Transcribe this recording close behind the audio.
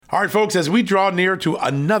All right, folks, as we draw near to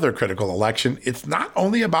another critical election, it's not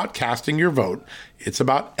only about casting your vote, it's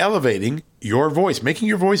about elevating your voice, making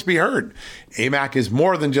your voice be heard. AMAC is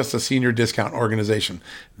more than just a senior discount organization.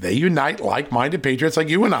 They unite like-minded patriots like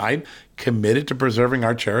you and I, committed to preserving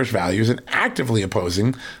our cherished values and actively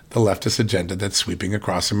opposing the leftist agenda that's sweeping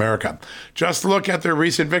across America. Just look at their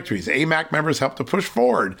recent victories. AMAC members helped to push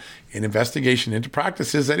forward an investigation into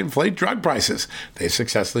practices that inflate drug prices. They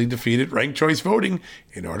successfully defeated ranked choice voting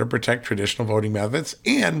in order to protect traditional voting methods,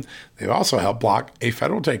 and they've also helped block a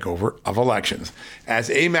federal takeover of elections. As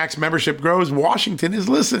AMAC's membership grows, Washington is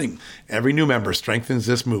listening. Every new member strengthens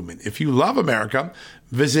this movement. If you love America,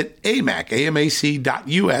 visit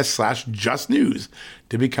amac.us/justnews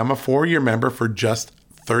to become a 4-year member for just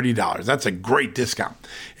 $30. That's a great discount.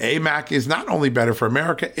 AMAC is not only better for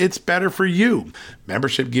America, it's better for you.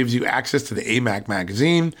 Membership gives you access to the AMAC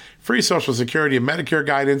magazine, free Social Security and Medicare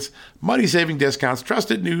guidance, money-saving discounts,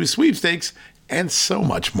 trusted news, sweepstakes, and so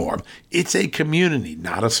much more. It's a community,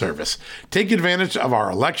 not a service. Take advantage of our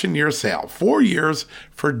election year sale, 4 years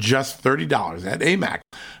for just $30 at AMAC.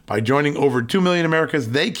 By joining over 2 million Americans,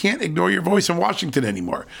 they can't ignore your voice in Washington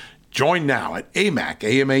anymore. Join now at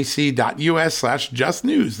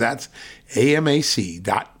amac.us/justnews. That's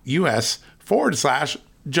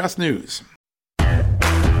amac.us/justnews.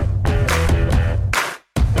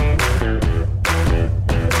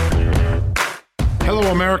 Hello,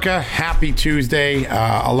 America. Happy Tuesday.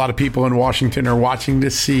 A lot of people in Washington are watching to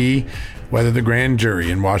see whether the grand jury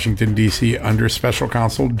in Washington, D.C., under special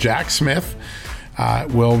counsel Jack Smith,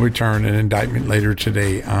 will return an indictment later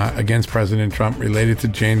today against President Trump related to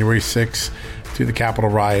January 6th, to the Capitol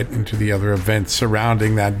riot, and to the other events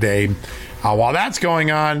surrounding that day. While that's going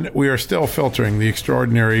on, we are still filtering the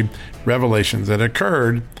extraordinary revelations that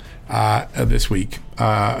occurred this week,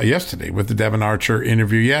 yesterday, with the Devon Archer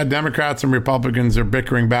interview. Yeah, Democrats and Republicans are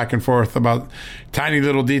bickering back and forth about tiny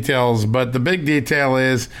little details, but the big detail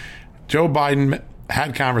is Joe Biden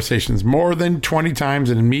had conversations more than 20 times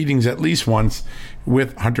and in meetings at least once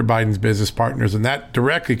with Hunter Biden's business partners, and that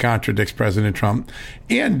directly contradicts President Trump.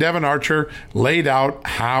 And Devon Archer laid out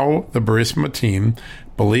how the Burisma team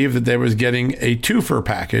believed that they was getting a twofer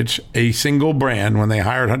package, a single brand. When they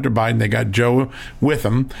hired Hunter Biden, they got Joe with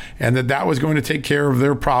them, and that was going to take care of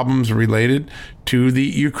their problems related to the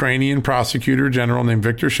Ukrainian prosecutor general named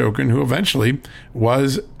Viktor Shokin, who eventually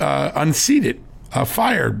was unseated,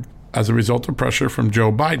 fired as a result of pressure from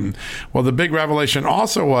Joe Biden. Well, the big revelation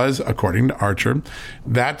also was, according to Archer,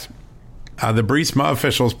 that the Burisma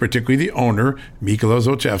officials, particularly the owner, Mykola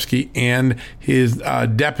Zlochevsky, and his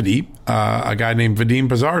deputy, a guy named Vadim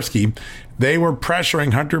Pozharsky, they were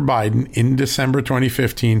pressuring Hunter Biden in December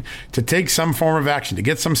 2015 to take some form of action, to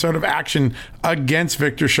get some sort of action against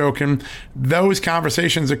Viktor Shokin. Those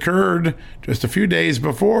conversations occurred just a few days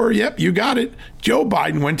before, yep, you got it, Joe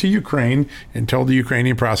Biden went to Ukraine and told the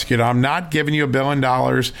Ukrainian prosecutor, I'm not giving you $1 billion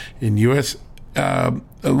in U.S.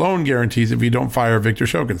 Loan guarantees if you don't fire Viktor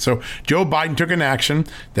Shokin. So Joe Biden took an action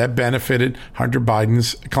that benefited Hunter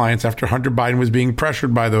Biden's clients after Hunter Biden was being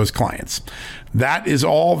pressured by those clients. That is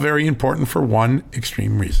all very important for one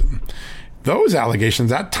extreme reason. Those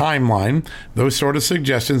allegations, that timeline, those sort of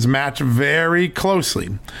suggestions match very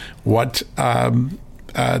closely what the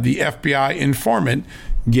FBI informant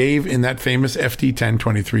gave in that famous FT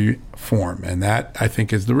 1023 form. And that, I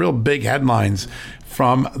think, is the real big headlines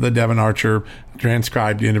from the Devon Archer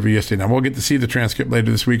transcribed interview yesterday. Now, we'll get to see the transcript later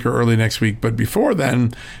this week or early next week, but before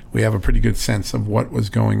then, we have a pretty good sense of what was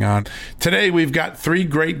going on. Today, we've got 3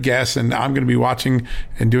 great guests, and I'm going to be watching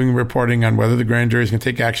and doing reporting on whether the grand jury is going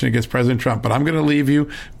to take action against President Trump, but I'm going to leave you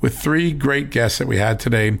with 3 great guests that we had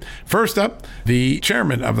today. First up, the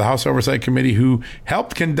chairman of the House Oversight Committee who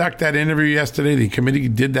helped conduct that interview yesterday. The committee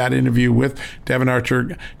did that interview with Devon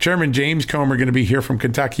Archer. Chairman James Comer going to be here from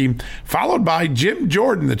Kentucky, followed by Jim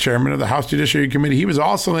Jordan, the chairman of the House Judiciary Committee. He was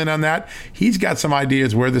also in on that. He's got some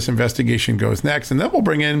ideas where this investigation goes next. And then we'll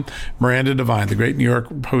bring in Miranda Devine, the great New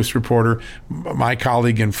York Post reporter, my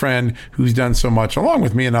colleague and friend, who's done so much, along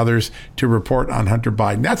with me and others, to report on Hunter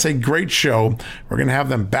Biden. That's a great show. We're going to have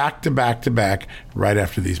them back to back to back right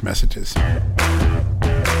after these messages.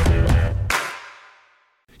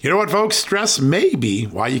 You know what, folks? Stress may be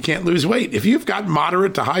why you can't lose weight. If you've got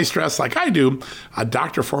moderate to high stress like I do, a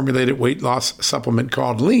doctor-formulated weight loss supplement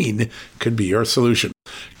called Lean could be your solution.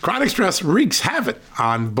 Chronic stress wreaks havoc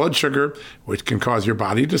on blood sugar, which can cause your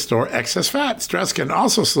body to store excess fat. Stress can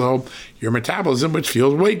also slow your metabolism, which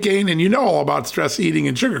fuels weight gain, and you know all about stress eating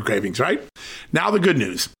and sugar cravings, right? Now the good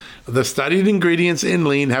news. The studied ingredients in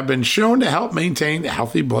Lean have been shown to help maintain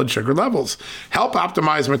healthy blood sugar levels, help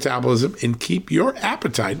optimize metabolism, and keep your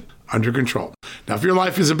appetite under control. Now, if your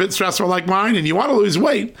life is a bit stressful like mine and you want to lose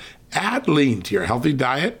weight, add lean to your healthy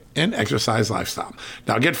diet and exercise lifestyle.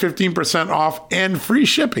 Now get 15% off and free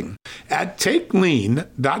shipping at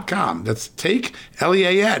takelean.com. That's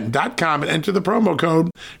takelean.com and enter the promo code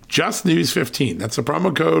JustNews15. That's the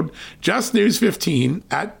promo code JustNews15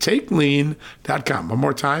 at takelean.com. One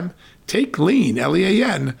more time,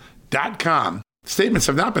 takelean.com. Statements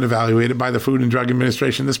have not been evaluated by the Food and Drug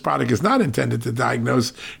Administration. This product is not intended to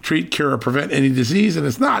diagnose, treat, cure, or prevent any disease, and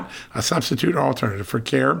is not a substitute or alternative for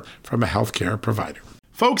care from a healthcare provider.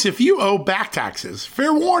 Folks, if you owe back taxes,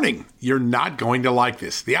 fair warning, you're not going to like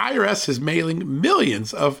this. The IRS is mailing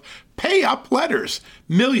millions of pay-up letters.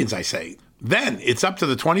 Millions, I say. Then it's up to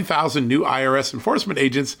the 20,000 new IRS enforcement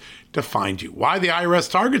agents to find you. Why the IRS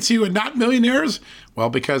targets you and not millionaires? Well,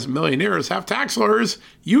 because millionaires have tax lawyers.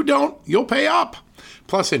 You don't, you'll pay up.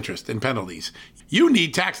 Plus interest and penalties. You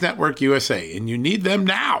need Tax Network USA, and you need them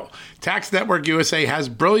now. Tax Network USA has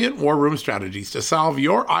brilliant war room strategies to solve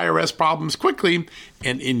your IRS problems quickly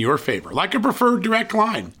and in your favor. Like a preferred direct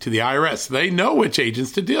line to the IRS. They know which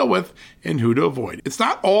agents to deal with and who to avoid. It's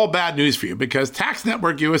not all bad news for you because Tax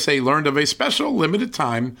Network USA learned of a special limited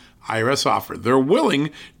time IRS offer. They're willing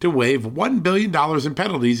to waive $1 billion in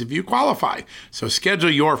penalties if you qualify. So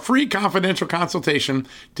schedule your free confidential consultation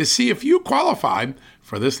to see if you qualify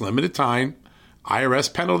for this limited time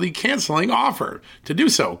IRS penalty canceling offer. To do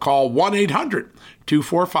so, call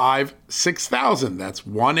 1-800-245-6000. That's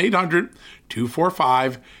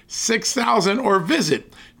 1-800-245-6000 or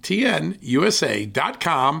visit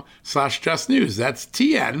tnusa.com/justnews. That's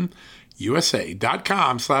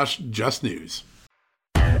tnusa.com/justnews.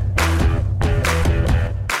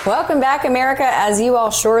 Welcome back, America. As you all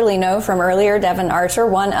surely know from earlier, Devon Archer,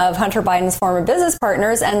 one of Hunter Biden's former business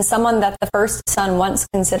partners and someone that the first son once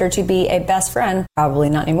considered to be a best friend, probably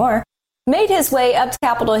not anymore, made his way up to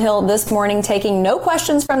Capitol Hill this morning, taking no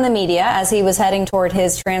questions from the media as he was heading toward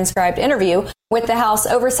his transcribed interview with the House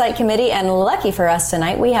Oversight Committee. And lucky for us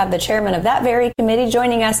tonight, we have the chairman of that very committee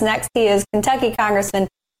joining us next. He is Kentucky Congressman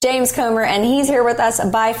James Comer, and he's here with us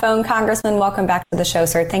by phone. Congressman, welcome back to the show,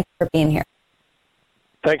 sir. Thank you for being here.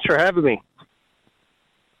 Thanks for having me.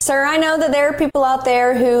 Sir, I know that there are people out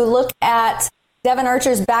there who look at Devon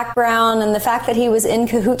Archer's background and the fact that he was in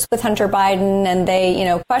cahoots with Hunter Biden, and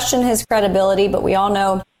they, question his credibility. But we all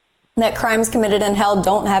know that crimes committed in hell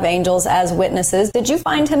don't have angels as witnesses. Did you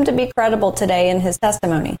find him to be credible today in his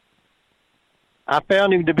testimony? I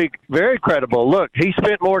found him to be very credible. Look, he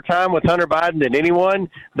spent more time with Hunter Biden than anyone.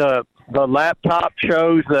 The laptop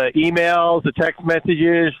shows the emails, the text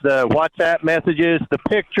messages, the WhatsApp messages, the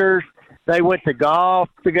pictures. They went to golf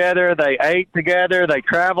together. They ate together. They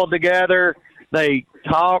traveled together. They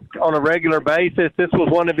talked on a regular basis. This was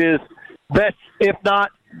one of his best, if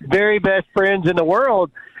not very best friends in the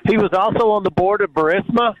world. He was also on the board of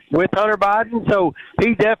Burisma with Hunter Biden, so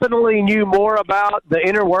he definitely knew more about the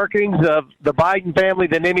inner workings of the Biden family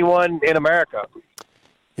than anyone in America.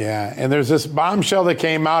 Yeah, and there's this bombshell that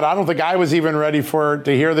came out. I don't think I was even ready to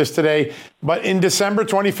hear this today. But in December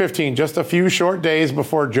 2015, just a few short days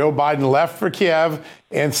before Joe Biden left for Kiev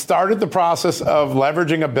and started the process of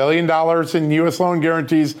leveraging $1 billion in U.S. loan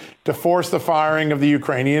guarantees to force the firing of the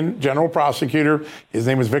Ukrainian general prosecutor. His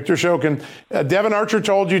name was Viktor Shokin. Devon Archer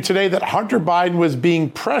told you today that Hunter Biden was being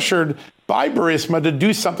pressured by Burisma to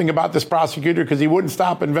do something about this prosecutor because he wouldn't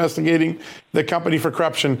stop investigating the company for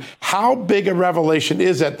corruption. How big a revelation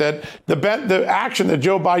is it that the action that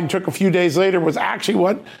Joe Biden took a few days later was actually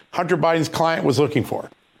what Hunter Biden's client was looking for?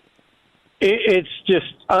 It's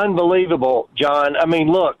just unbelievable, John. I mean,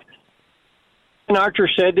 look, what Archer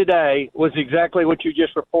said today was exactly what you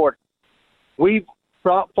just reported. We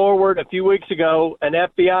brought forward a few weeks ago an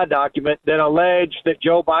FBI document that alleged that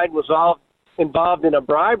Joe Biden was involved in a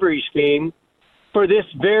bribery scheme for this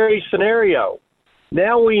very scenario.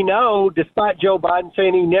 Now we know, despite Joe Biden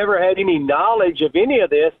saying he never had any knowledge of any of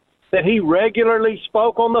this, that he regularly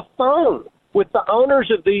spoke on the phone with the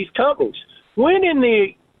owners of these companies. When in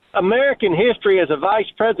the American history has a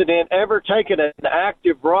vice president ever taken an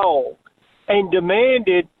active role and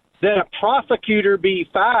demanded that a prosecutor be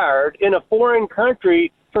fired in a foreign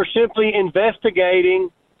country for simply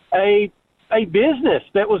investigating a business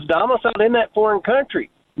that was domiciled in that foreign country?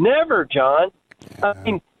 Never, John. I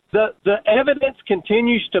mean, the evidence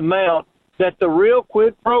continues to mount that the real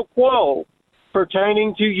quid pro quo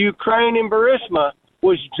pertaining to Ukraine and Burisma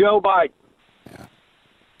was Joe Biden.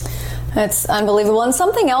 That's unbelievable. And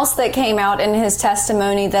something else that came out in his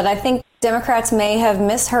testimony that I think Democrats may have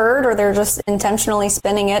misheard, or they're just intentionally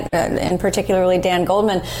spinning it, and particularly Dan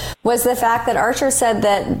Goldman, was the fact that Archer said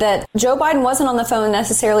that Joe Biden wasn't on the phone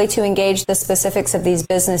necessarily to engage the specifics of these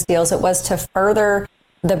business deals. It was to further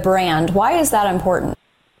the brand. Why is that important?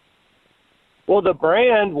 Well, the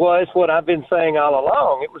brand was what I've been saying all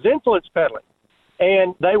along. It was influence peddling,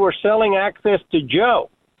 and they were selling access to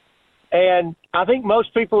Joe. And I think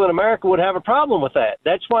most people in America would have a problem with that.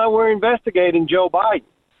 That's why we're investigating Joe Biden.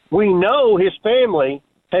 We know his family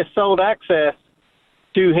has sold access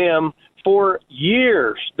to him for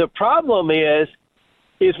years. The problem is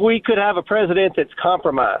we could have a president that's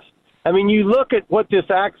compromised. I mean, you look at what this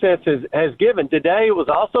access has given. Today it was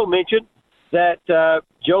also mentioned that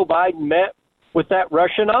Joe Biden met with that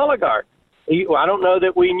Russian oligarch. I don't know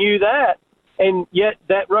that we knew that. And yet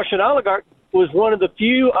that Russian oligarch was one of the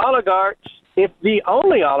few oligarchs, if the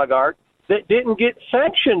only oligarch, that didn't get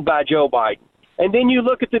sanctioned by Joe Biden. And then you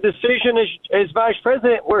look at the decision as vice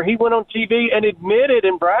president where he went on TV and admitted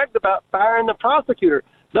and bragged about firing the prosecutor.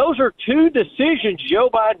 Those are two decisions Joe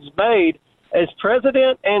Biden's made as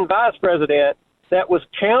president and vice president that was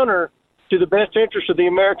counter to the best interest of the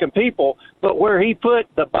American people, but where he put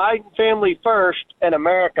the Biden family first and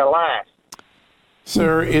America last.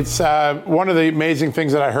 Sir, it's one of the amazing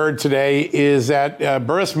things that I heard today is that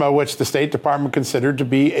Burisma, which the State Department considered to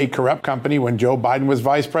be a corrupt company when Joe Biden was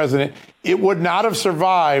vice president, it would not have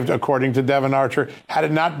survived, according to Devon Archer, had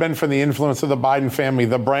it not been for the influence of the Biden family,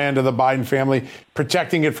 the brand of the Biden family,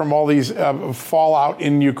 protecting it from all these fallout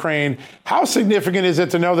in Ukraine. How significant is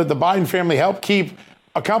it to know that the Biden family helped keep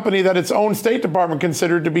a company that its own State Department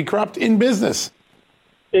considered to be corrupt in business?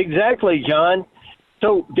 Exactly, John.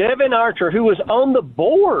 So Devon Archer, who was on the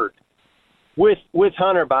board with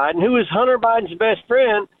Hunter Biden, who is Hunter Biden's best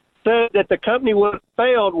friend, said that the company would have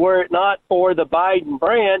failed were it not for the Biden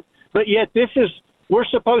brand. But yet we're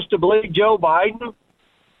supposed to believe Joe Biden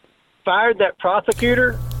fired that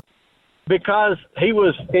prosecutor because he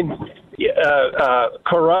was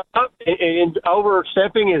corrupt and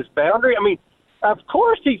overstepping his boundary. I mean, of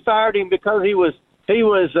course he fired him because he was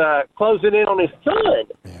closing in on his son.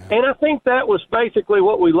 Yeah. And I think that was basically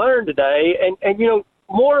what we learned today. And you know,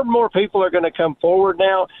 more and more people are going to come forward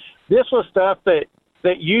now. This was stuff that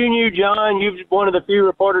you knew, John. You're one of the few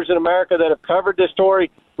reporters in America that have covered this story.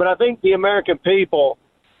 But I think the American people,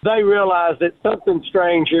 they realize that something's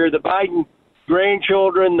strange here. The Biden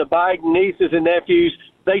grandchildren, the Biden nieces and nephews,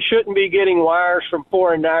 they shouldn't be getting wires from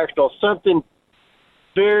foreign nationals. Something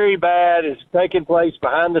very bad is taking place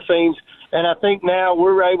behind the scenes. And I think now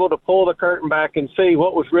we're able to pull the curtain back and see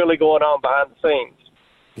what was really going on behind the scenes.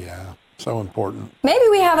 Yeah, so important. Maybe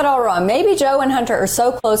we have it all wrong. Maybe Joe and Hunter are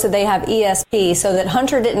so close that they have ESP, so that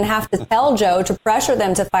Hunter didn't have to tell Joe to pressure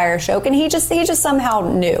them to fire Shoke, and he just somehow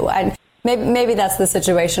knew. Maybe that's the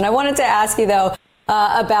situation. I wanted to ask you, though,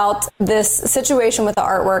 about this situation with the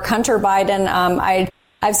artwork. Hunter Biden,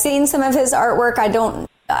 I've seen some of his artwork.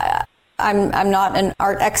 I'm not an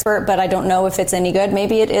art expert, but I don't know if it's any good.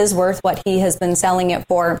 Maybe it is worth what he has been selling it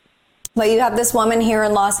for. But you have this woman here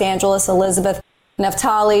in Los Angeles, Elizabeth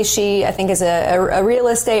Naftali. She, I think, is a real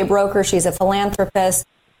estate broker. She's a philanthropist,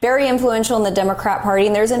 very influential in the Democrat Party.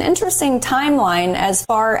 And there's an interesting timeline as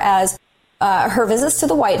far as her visits to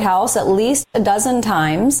the White House, at least a dozen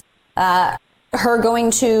times, her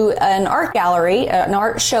going to an art gallery, an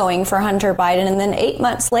art showing for Hunter Biden, and then 8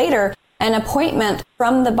 months later, an appointment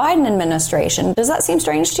from the Biden administration. Does that seem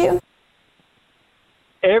strange to you?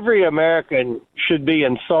 Every American should be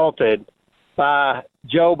insulted by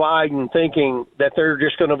Joe Biden thinking that they're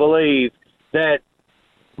just going to believe that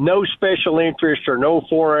no special interest or no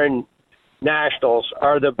foreign nationals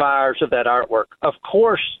are the buyers of that artwork. Of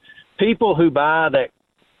course, people who buy that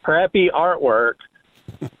crappy artwork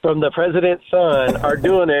from the president's son are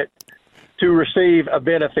doing it to receive a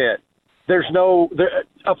benefit.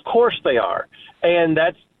 Of course they are. And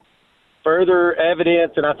that's further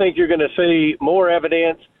evidence, and I think you're going to see more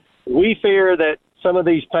evidence. We fear that some of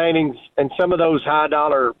these paintings and some of those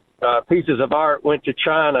high-dollar pieces of art went to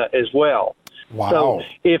China as well. Wow. So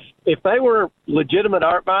if they were legitimate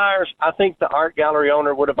art buyers, I think the art gallery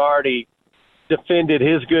owner would have already defended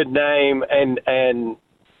his good name and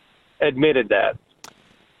admitted that.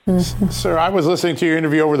 Mm-hmm. Sir, I was listening to your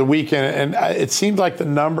interview over the weekend, and it seemed like the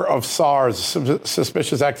number of SARS,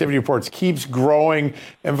 suspicious activity reports, keeps growing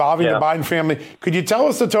involving the Biden family. Could you tell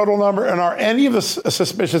us the total number? And are any of the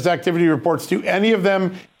suspicious activity reports, do any of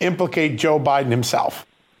them implicate Joe Biden himself?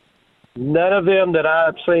 None of them that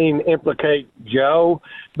I've seen implicate Joe,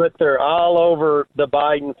 but they're all over the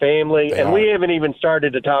Biden family. We haven't even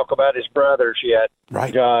started to talk about his brothers yet,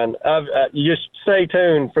 right, John. You just stay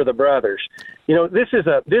tuned for the brothers. This is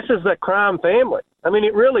a crime family. I mean,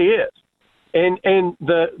 it really is. And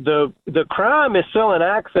the crime is selling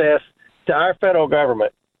access to our federal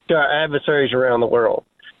government, to our adversaries around the world.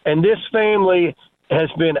 And this family has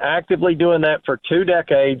been actively doing that for 2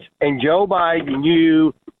 decades. And Joe Biden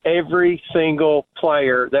knew every single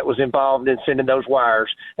player that was involved in sending those wires.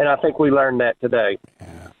 And I think we learned that today.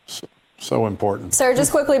 Yeah, so important. Sir,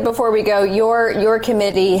 just quickly before we go, your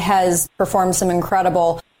committee has performed some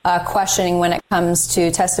incredible questioning when it comes to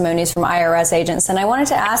testimonies from IRS agents. And I wanted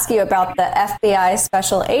to ask you about the FBI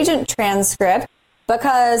special agent transcript,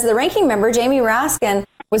 because the ranking member, Jamie Raskin,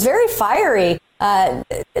 was very fiery,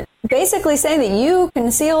 basically saying that you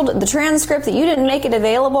concealed the transcript, that you didn't make it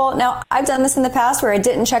available. Now, I've done this in the past where I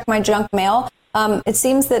didn't check my junk mail. It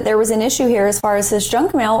seems that there was an issue here as far as his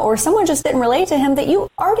junk mail, or someone just didn't relate to him that you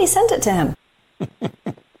already sent it to him.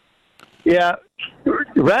 Yeah.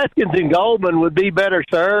 Raskins and Goldman would be better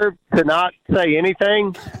served to not say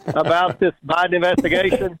anything about this Biden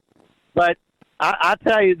investigation. But I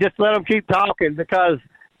tell you, just let them keep talking, because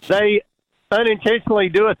they unintentionally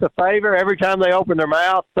do us a favor every time they open their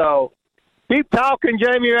mouth. So keep talking,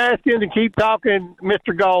 Jamie Raskins, and keep talking,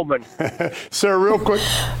 Mr. Goldman. Sir, real quick,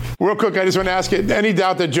 I just want to ask you, any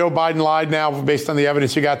doubt that Joe Biden lied now based on the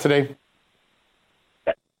evidence you got today?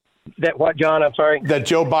 That what, John? I'm sorry? That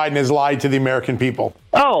Joe Biden has lied to the American people.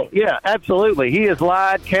 Oh, yeah, absolutely. He has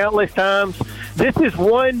lied countless times. This is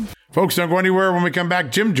one. Folks, don't go anywhere. When we come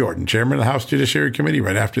back, Jim Jordan, chairman of the House Judiciary Committee,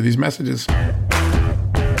 right after these messages.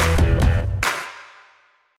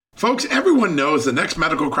 Folks, everyone knows the next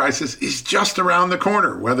medical crisis is just around the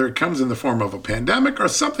corner, whether it comes in the form of a pandemic or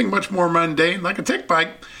something much more mundane like a tick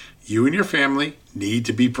bite. You and your family need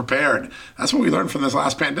to be prepared. That's what we learned from this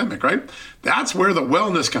last pandemic, right? That's where the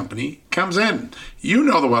Wellness Company comes in. You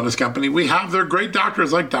know the Wellness Company. We have their great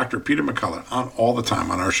doctors like Dr. Peter McCullough on all the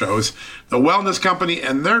time on our shows. The Wellness Company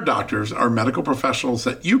and their doctors are medical professionals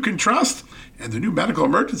that you can trust, and the new medical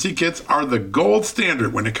emergency kits are the gold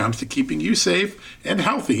standard when it comes to keeping you safe and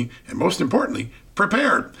healthy, and most importantly,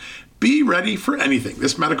 prepared. Be ready for anything.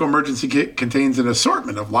 This medical emergency kit contains an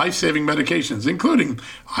assortment of life-saving medications, including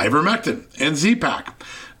ivermectin and Z-Pak.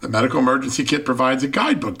 The medical emergency kit provides a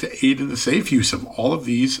guidebook to aid in the safe use of all of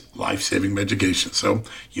these life-saving medications, so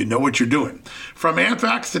you know what you're doing. From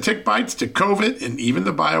anthrax to tick bites to COVID and even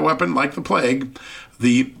the bioweapon like the plague,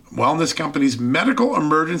 the Wellness Company's medical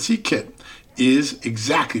emergency kit is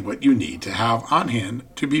exactly what you need to have on hand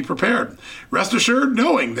to be prepared. Rest assured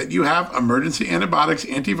knowing that you have emergency antibiotics,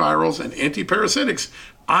 antivirals, and antiparasitics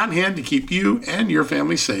on hand to keep you and your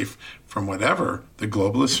family safe from whatever the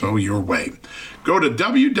globalists throw your way. Go to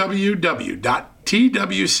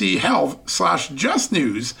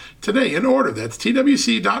www.twchealth/justnews today and order. That's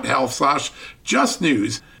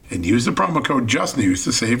twc.health/justnews and use the promo code JUSTNEWS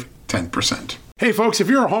to save 10%. Hey folks, if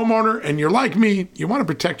you're a homeowner and you're like me, you want to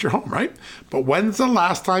protect your home, right? But when's the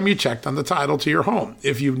last time you checked on the title to your home?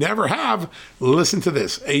 If you never have, listen to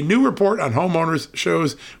this. A new report on homeowners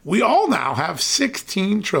shows we all now have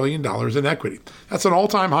 $16 trillion in equity. That's an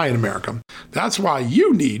all-time high in America. That's why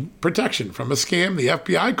you need protection from a scam the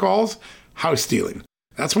FBI calls house stealing.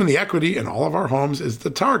 That's when the equity in all of our homes is the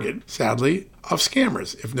target, sadly, of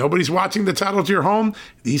scammers. If nobody's watching the title to your home,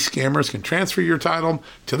 these scammers can transfer your title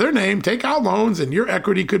to their name, take out loans, and your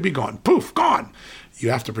equity could be gone. Poof, gone.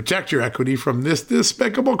 You have to protect your equity from this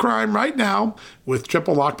despicable crime right now with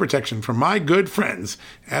triple lock protection from my good friends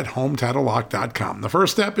at HomeTitleLock.com. The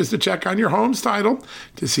first step is to check on your home's title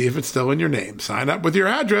to see if it's still in your name. Sign up with your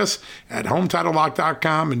address at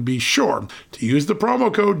HomeTitleLock.com and be sure to use the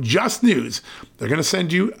promo code JUSTNEWS. They're going to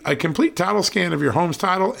send you a complete title scan of your home's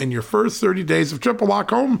title and your first 30 days of triple lock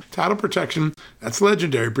home title protection. That's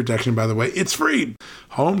legendary protection, by the way. It's free.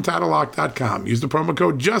 HomeTitleLock.com. Use the promo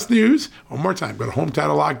code JUSTNEWS. One more time, go to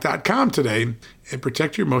HomeTitleLock.com today and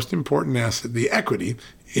protect your most important asset, the equity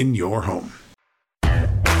in your home.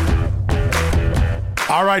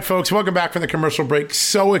 All right, folks, welcome back from the commercial break.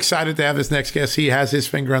 So excited to have this next guest. He has his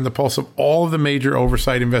finger on the pulse of all of the major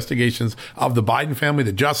oversight investigations of the Biden family,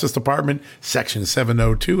 the Justice Department, Section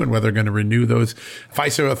 702, and whether they're going to renew those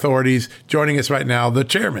FISA authorities. Joining us right now, the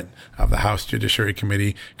chairman of the House Judiciary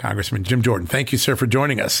Committee, Congressman Jim Jordan. Thank you, sir, for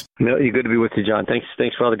joining us. No, you're good to be with you, John. Thanks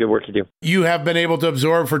for all the good work you do. You have been able to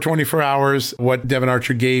absorb for 24 hours what Devon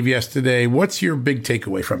Archer gave yesterday. What's your big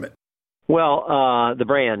takeaway from it? Well, the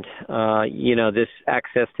brand, this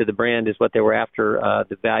access to the brand is what they were after.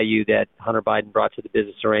 The value that Hunter Biden brought to the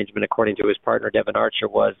business arrangement, according to his partner, Devon Archer,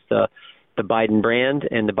 was the Biden brand,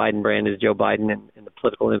 and the Biden brand is Joe Biden and the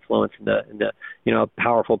political influence and the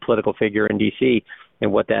powerful political figure in D.C.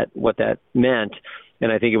 and what that meant.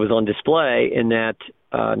 And I think it was on display in that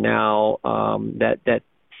that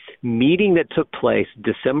meeting that took place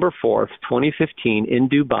December 4th, 2015 in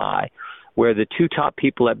Dubai, where the two top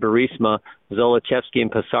people at Burisma, Zolochevsky and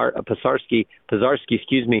Pizarski,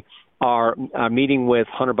 are meeting with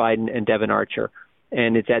Hunter Biden and Devon Archer.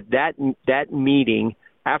 And it's at that meeting,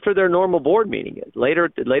 after their normal board meeting, later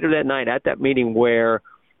that night at that meeting, where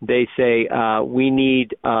they say we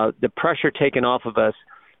need the pressure taken off of us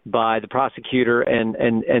by the prosecutor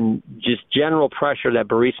and just general pressure that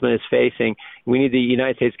Burisma is facing. We need the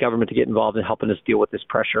United States government to get involved in helping us deal with this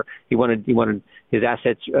pressure. He wanted his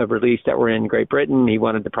assets released that were in Great Britain. He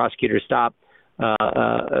wanted the prosecutor to stop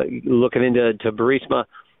looking into Burisma.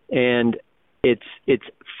 And it's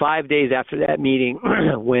 5 days after that meeting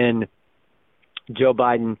when Joe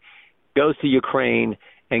Biden goes to Ukraine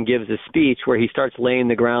and gives a speech where he starts laying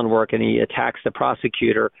the groundwork, and he attacks the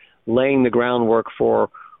prosecutor, laying the groundwork for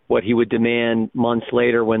what he would demand months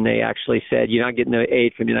later when they actually said, you're not getting the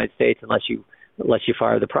aid from the United States unless you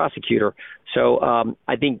fire the prosecutor. So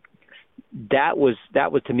I think that was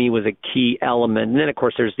to me was a key element. And then of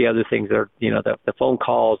course there's the other things that are, the phone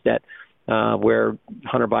calls that where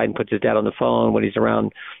Hunter Biden puts his dad on the phone when he's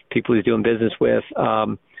around people he's doing business with,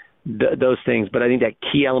 those things. But I think that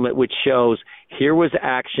key element, which shows here was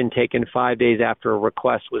action taken 5 days after a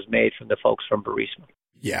request was made from the folks from Burisma.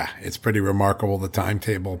 Yeah, it's pretty remarkable, the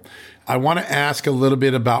timetable. I want to ask a little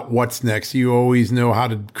bit about what's next. You always know how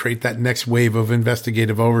to create that next wave of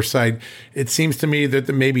investigative oversight. It seems to me that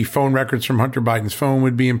maybe phone records from Hunter Biden's phone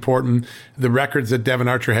would be important. The records that Devon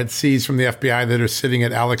Archer had seized from the FBI that are sitting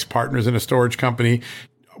at Alex Partners in a storage company.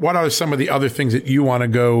 What are some of the other things that you want to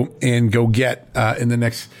go get in the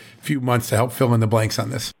next few months to help fill in the blanks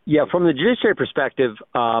on this? Yeah, from the judiciary perspective,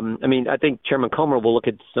 I think Chairman Comer will look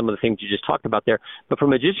at some of the things you just talked about there. But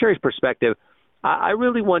from a judiciary perspective, I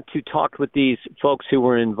really want to talk with these folks who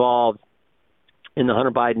were involved in the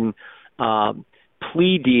Hunter Biden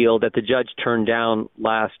plea deal that the judge turned down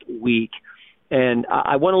last week. And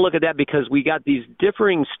I want to look at that because we got these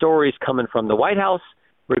differing stories coming from the White House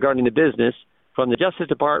regarding the business, from the Justice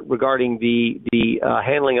Department regarding the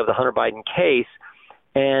handling of the Hunter Biden case.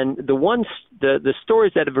 And the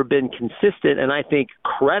stories that have been consistent and I think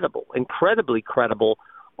credible, incredibly credible,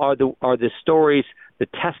 are the stories, the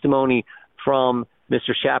testimony from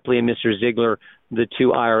Mr. Shapley and Mr. Ziegler, the two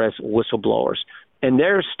IRS whistleblowers. And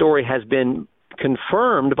their story has been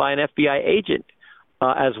confirmed by an FBI agent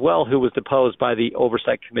as well, who was deposed by the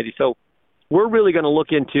Oversight Committee. So we're really going to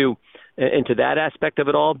look into that aspect of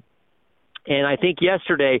it all. And I think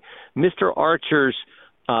yesterday, Mr. Archer's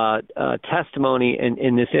testimony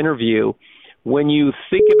in this interview, when you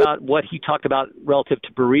think about what he talked about relative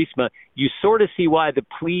to Burisma, you sort of see why the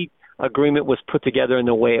plea agreement was put together in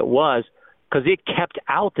the way it was, because it kept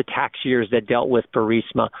out the tax years that dealt with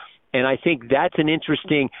Burisma. And I think that's an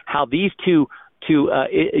interesting how these two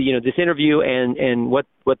this interview and what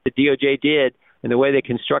the DOJ did and the way they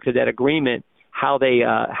constructed that agreement, how they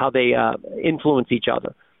influence each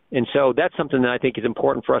other. And so that's something that I think is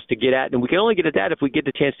important for us to get at. And we can only get at that if we get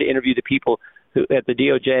the chance to interview the people at the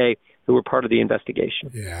DOJ who were part of the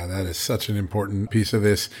investigation. Yeah, that is such an important piece of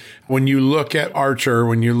this. When you look at Archer,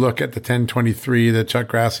 when you look at the 1023 that Chuck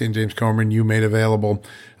Grassley and James Comer and you made available,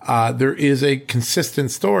 there is a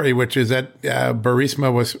consistent story, which is that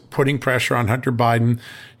Burisma was putting pressure on Hunter Biden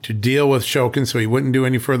to deal with Shokin so he wouldn't do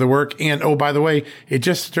any further work. And, oh, by the way, it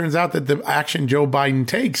just turns out that the action Joe Biden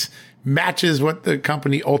takes matches what the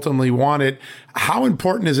company ultimately wanted. How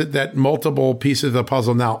important is it that multiple pieces of the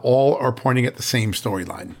puzzle now all are pointing at the same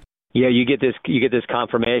storyline? Yeah, you get this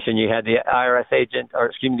confirmation. You had the IRS agent, or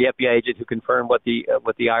excuse me, the FBI agent who confirmed what the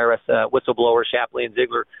IRS whistleblower Shapley and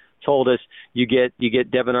Ziegler told us. You get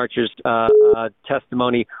Devon Archer's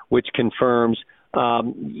testimony, which confirms this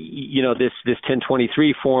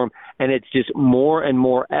 1023 form, and it's just more and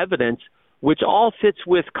more evidence, which all fits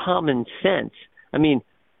with common sense. I mean,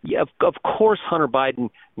 yeah, of course, Hunter Biden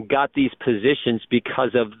got these positions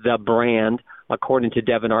because of the brand, according to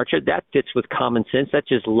Devon Archer. That fits with common sense. That's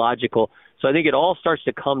just logical. So I think it all starts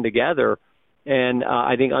to come together, and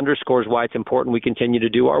I think underscores why it's important we continue to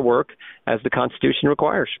do our work as the Constitution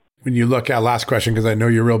requires. When you look at, last question, because I know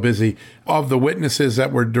you're real busy, of the witnesses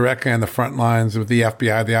that were directly on the front lines with the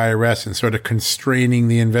FBI, the IRS, and sort of constraining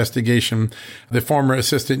the investigation, the former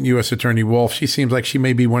Assistant U.S. Attorney Wolf, she seems like she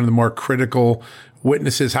may be one of the more critical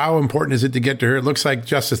witnesses. How important is it to get to her? It looks like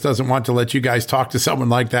Justice doesn't want to let you guys talk to someone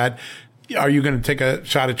like that. Are you going to take a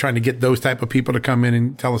shot at trying to get those type of people to come in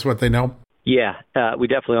and tell us what they know? Yeah, we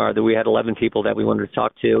definitely are. We had 11 people that we wanted to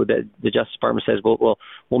talk to. The Justice Department says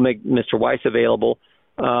we'll make Mr. Weiss available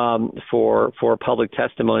for public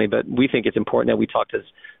testimony, but we think it's important that we talk to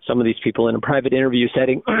some of these people in a private interview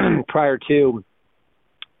setting prior to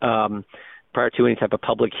any type of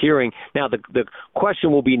public hearing. Now, the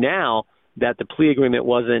question will be now that the plea agreement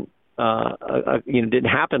wasn't didn't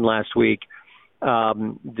happen last week.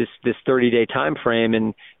 This 30-day time frame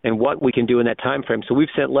and what we can do in that time frame. So we've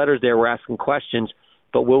sent letters there. We're asking questions,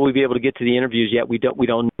 but will we be able to get to the interviews yet? We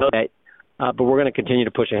don't know that. But we're going to continue to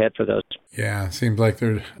push ahead for those. Yeah, it seems like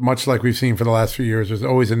there's much like we've seen for the last few years. There's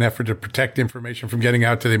always an effort to protect information from getting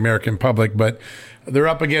out to the American public, but they're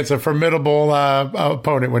up against a formidable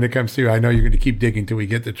opponent when it comes to. I know you're going to keep digging till we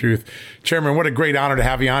get the truth. Chairman, what a great honor to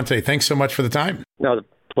have you on today. Thanks so much for the time. No, the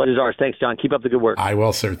pleasure's ours. Thanks, John. Keep up the good work. I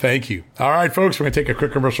will, sir. Thank you. All right, folks, we're going to take a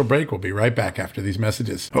quick commercial break. We'll be right back after these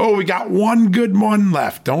messages. Oh, we got one good one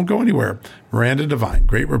left. Don't go anywhere. Miranda Devine,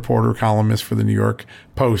 great reporter, columnist for the New York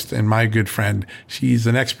Post, and my good friend. She's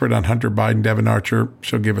an expert on Hunter Biden, Devon Archer.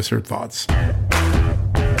 She'll give us her thoughts.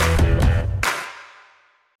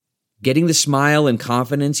 Getting the smile and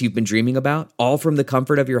confidence you've been dreaming about, all from the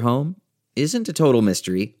comfort of your home, isn't a total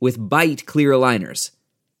mystery with Byte clear aligners.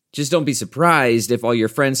 Just don't be surprised if all your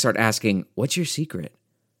friends start asking, what's your secret?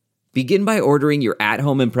 Begin by ordering your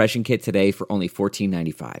at-home impression kit today for only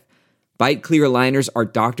 $14.95. Byte clear aligners are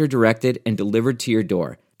doctor-directed and delivered to your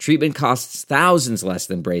door. Treatment costs thousands less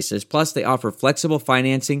than braces, plus they offer flexible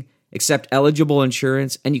financing, accept eligible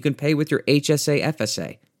insurance, and you can pay with your HSA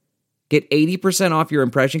FSA. Get 80% off your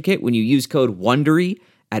impression kit when you use code WONDERY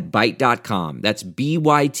at Byte.com. That's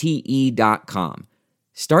BYTE.com.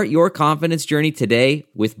 Start your confidence journey today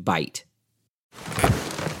with Byte.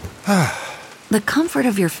 The comfort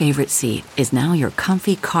of your favorite seat is now your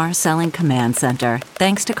comfy car selling command center,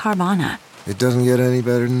 thanks to Carvana. It doesn't get any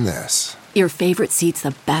better than this. Your favorite seat's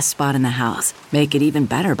the best spot in the house. Make it even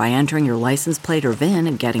better by entering your license plate or VIN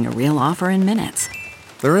and getting a real offer in minutes.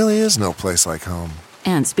 There really is no place like home.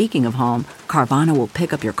 And speaking of home, Carvana will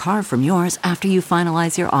pick up your car from yours after you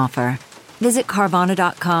finalize your offer. Visit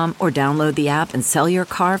Carvana.com or download the app and sell your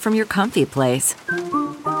car from your comfy place.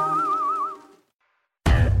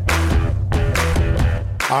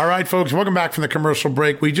 All right, folks, welcome back from the commercial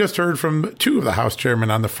break. We just heard from two of the House chairmen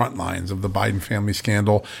on the front lines of the Biden family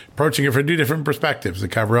scandal, approaching it from two different perspectives, the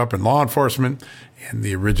cover-up in law enforcement and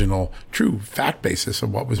the original true fact basis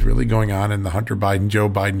of what was really going on in the Hunter Biden, Joe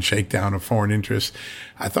Biden shakedown of foreign interests.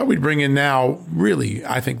 I thought we'd bring in now, really,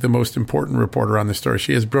 I think the most important reporter on this story.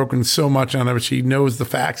 She has broken so much on it, but she knows the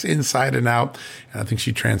facts inside and out. And I think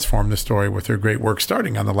she transformed the story with her great work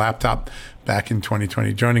starting on the laptop back in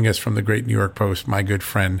 2020. Joining us from the great New York Post, my good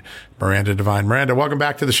friend, Miranda Devine. Miranda, welcome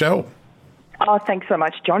back to the show. Oh, thanks so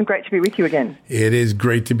much, John. Great to be with you again. It is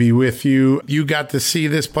great to be with you. You got to see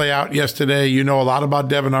this play out yesterday. You know a lot about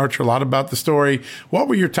Devon Archer, a lot about the story. What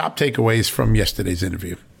were your top takeaways from yesterday's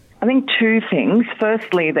interview? I think two things.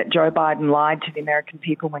 Firstly, that Joe Biden lied to the American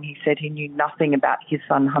people when he said he knew nothing about his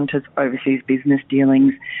son Hunter's overseas business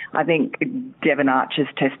dealings. I think Devon Archer's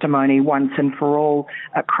testimony once and for all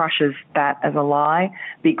crushes that as a lie,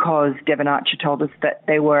 because Devon Archer told us that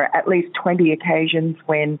there were at least 20 occasions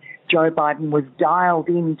when Joe Biden was dialed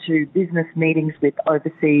into business meetings with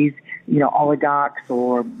overseas, oligarchs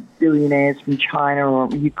or billionaires from China or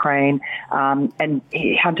Ukraine. And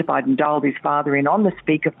Hunter Biden dialed his father in on the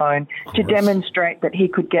speakerphone to demonstrate that he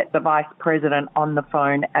could get the vice president on the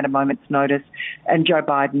phone at a moment's notice. And Joe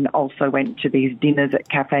Biden also went to these dinners at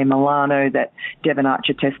Cafe Milano that Devon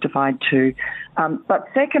Archer testified to. But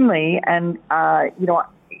secondly, and,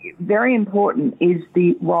 very important is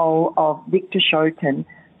the role of Viktor Shokin,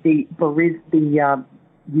 the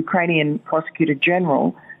Ukrainian prosecutor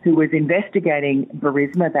general who was investigating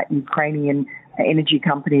Burisma, that Ukrainian energy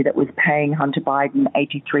company that was paying Hunter Biden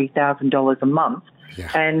 $83,000 a month. Yeah.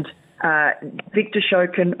 And Viktor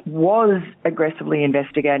Shokin was aggressively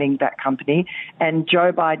investigating that company, and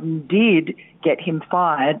Joe Biden did get him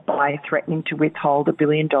fired by threatening to withhold $1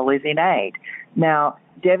 billion in aid. Now,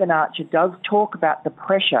 Devon Archer does talk about the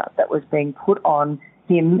pressure that was being put on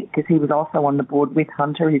him, because he was also on the board with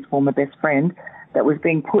Hunter, his former best friend, that was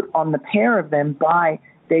being put on the pair of them by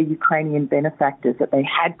their Ukrainian benefactors, that they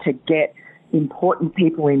had to get important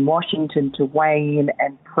people in Washington to weigh in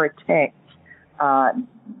and protect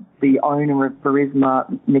the owner of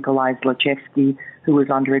Burisma, Nikolai Zlochevsky, who was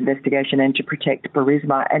under investigation, and to protect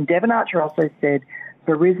Burisma. And Devon Archer also said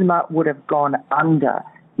Burisma would have gone under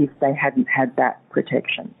if they hadn't had that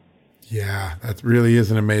protection. Yeah, that really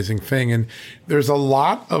is an amazing thing. And there's a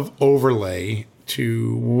lot of overlay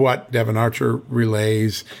to what Devon Archer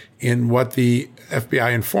relays in what the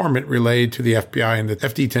FBI informant relayed to the FBI in the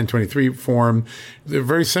FD 1023 form. There are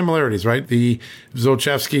very similarities, right? The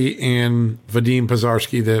Zlochevsky and Vadim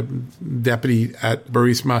Pazarski, the deputy at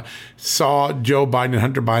Burisma, saw Joe Biden and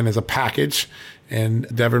Hunter Biden as a package.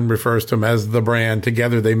 And Devon refers to them as the brand.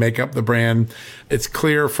 Together, they make up the brand. It's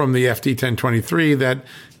clear from the FD 1023 that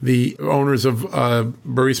the owners of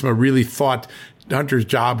Burisma really thought Hunter's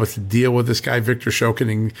job was to deal with this guy, Victor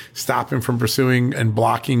Shokin, and stop him from pursuing and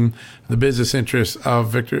blocking the business interests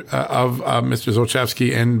of Mr.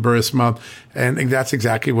 Zlochevsky and Burisma. And that's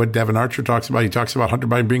exactly what Devon Archer talks about. He talks about Hunter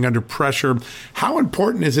Biden being under pressure. How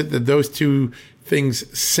important is it that those two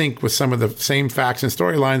things sync with some of the same facts and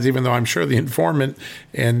storylines, even though I'm sure the informant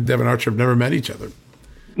and Devon Archer have never met each other?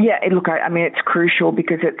 Yeah, look, I mean, it's crucial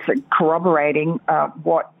because it's corroborating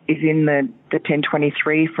what is in the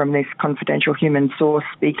 1023 from this confidential human source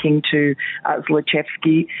speaking to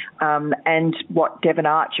Zlochevsky, and what Devon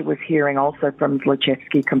Archer was hearing also from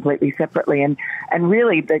Zlochevsky completely separately. And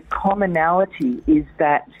really the commonality is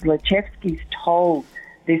that Zlochevsky's told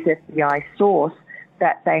this FBI source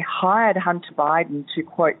that they hired Hunter Biden to,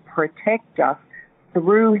 quote, protect us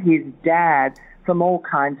through his dad from all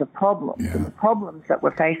kinds of problems. Yeah. And the problems that were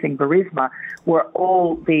facing Burisma were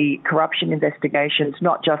all the corruption investigations,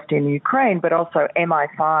 not just in Ukraine, but also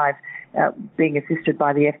MI5, being assisted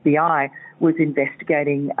by the FBI, was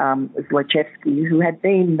investigating Zlochevsky, who had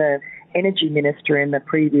been the energy minister in the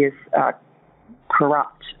previous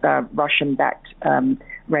corrupt Russian-backed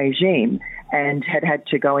regime, and had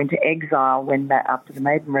to go into exile after the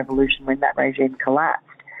Maidan Revolution, when that regime collapsed.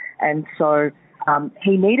 And so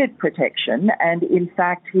he needed protection, and in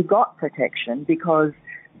fact he got protection because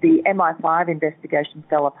the MI5 investigation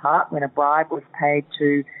fell apart when a bribe was paid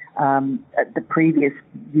to the previous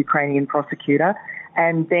Ukrainian prosecutor.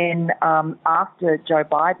 And then after Joe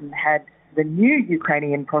Biden had the new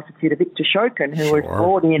Ukrainian prosecutor, Victor Shokin, who was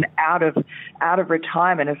brought in out of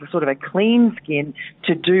retirement as a sort of a clean skin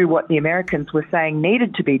to do what the Americans were saying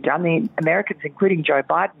needed to be done. The Americans, including Joe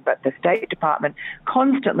Biden, but the State Department,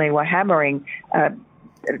 constantly were hammering in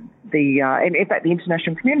fact, the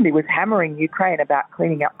international community was hammering Ukraine about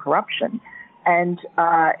cleaning up corruption. And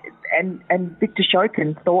Victor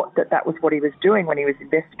Shokin thought that was what he was doing when he was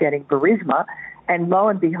investigating Burisma. And lo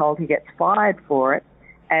and behold, he gets fired for it.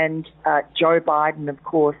 And Joe Biden, of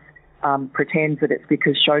course, pretends that it's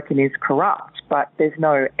because Shokin is corrupt, but there's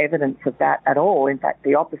no evidence of that at all. In fact,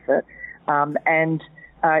 the opposite. And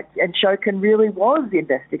Shokin really was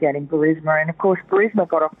investigating Burisma. And, of course, Burisma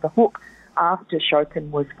got off the hook after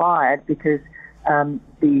Shokin was fired because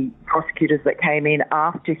the prosecutors that came in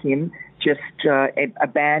after him just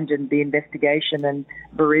abandoned the investigation, and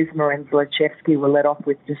Burisma and Zlochevsky were let off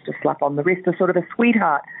with just a slap on the wrist, a sort of a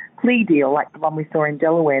sweetheart plea deal like the one we saw in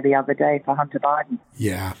Delaware the other day for Hunter Biden.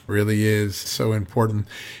 Yeah, really is so important.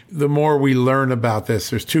 The more we learn about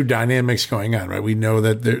this, there's two dynamics going on, right? We know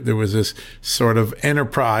that there was this sort of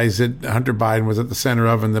enterprise that Hunter Biden was at the center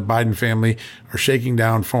of, and the Biden family are shaking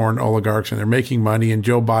down foreign oligarchs and they're making money, and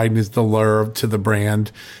Joe Biden is the lure to the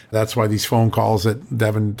brand. That's why these phone calls that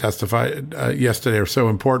Devon testified yesterday are so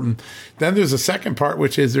important. Then there's a second part,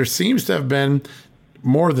 which is there seems to have been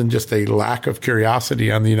more than just a lack of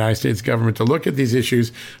curiosity on the United States government to look at these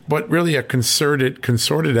issues, but really a concerted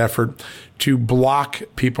effort to block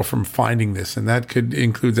people from finding this. And that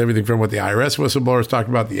includes everything from what the IRS whistleblower is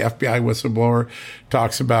talking about, the FBI whistleblower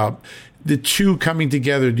talks about. The two coming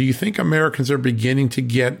together, do you think Americans are beginning to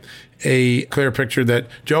get a clear picture that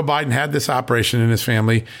Joe Biden had this operation in his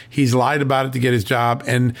family, he's lied about it to get his job,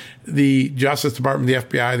 and the Justice Department, the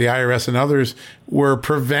FBI, the IRS, and others were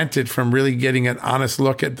prevented from really getting an honest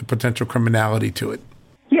look at the potential criminality to it?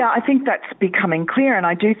 Yeah, I think that's becoming clear. And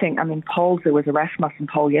I do think, polls, there was a Rasmussen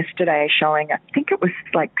poll yesterday showing, I think it was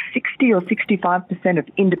like 60 or 65% of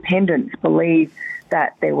independents believe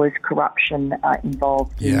that there was corruption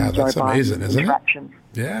involved in Joe Biden's interactions.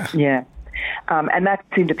 Yeah. Yeah. And that's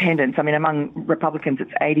independents. Among Republicans,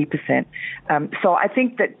 it's 80%. So I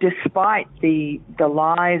think that despite the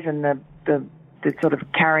lies and the sort of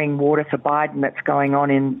carrying water for Biden that's going on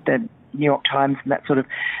in the New York Times and that sort of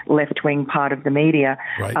left-wing part of the media,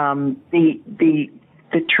 right.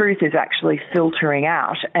 The truth is actually filtering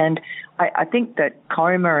out. And I think that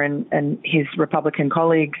Comer and his Republican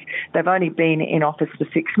colleagues, they've only been in office for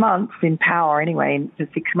 6 months, in power anyway, for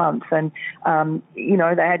 6 months. And,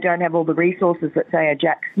 they don't have all the resources that, say, a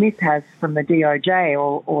Jack Smith has from the DOJ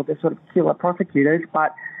or the sort of killer prosecutors,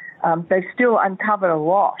 but they've still uncovered a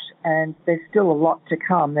lot, and there's still a lot to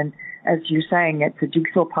come. And as you're saying, it's a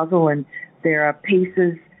jigsaw puzzle, and there are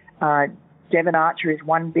pieces. Devon Archer is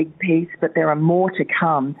one big piece, but there are more to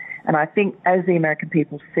come. And I think as the American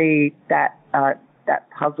people see that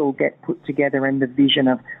puzzle get put together and the vision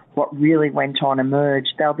of what really went on emerge,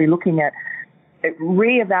 they'll be looking at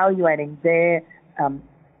reevaluating their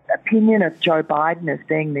opinion of Joe Biden as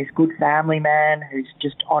being this good family man who's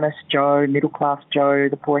just honest Joe, middle-class Joe,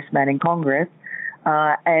 the poorest man in Congress.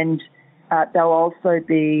 And they'll also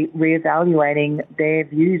be reevaluating their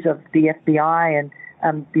views of the FBI and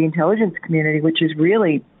the intelligence community, which has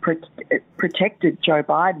really protected Joe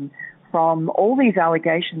Biden from all these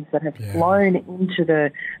allegations that have flown into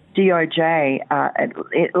the DOJ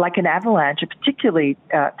like an avalanche, particularly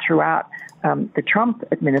throughout the Trump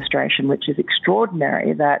administration, which is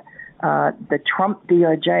extraordinary that the Trump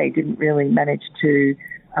DOJ didn't really manage to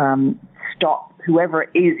stop whoever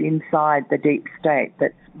is inside the deep state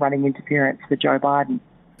that's running interference for Joe Biden.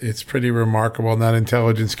 It's pretty remarkable. And that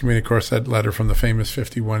intelligence community, of course, that letter from the famous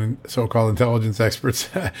 51 so-called intelligence experts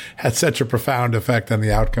had such a profound effect on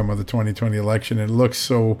the outcome of the 2020 election. It looks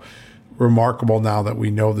so remarkable now that we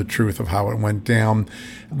know the truth of how it went down.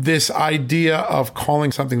 This idea of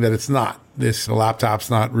calling something that it's not, the laptop's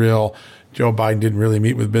not real, Joe Biden didn't really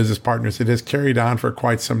meet with business partners, it has carried on for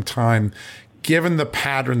quite some time. Given the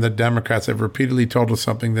pattern that Democrats have repeatedly told us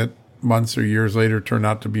something that months or years later turned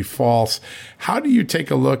out to be false, how do you take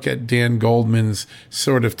a look at Dan Goldman's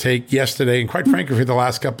sort of take yesterday? And quite frankly, for the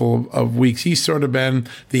last couple of weeks, he's sort of been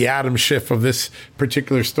the Adam Schiff of this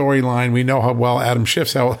particular storyline. We know how well Adam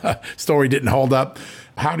Schiff's story didn't hold up.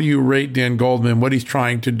 How do you rate Dan Goldman, what he's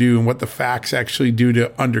trying to do, and what the facts actually do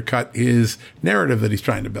to undercut his narrative that he's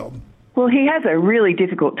trying to build? Well, he has a really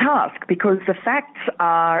difficult task because the facts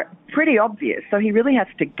are pretty obvious. So he really has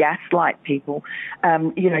to gaslight people.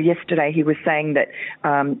 Yesterday he was saying that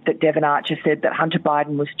Devon Archer said that Hunter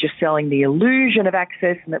Biden was just selling the illusion of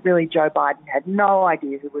access and that really Joe Biden had no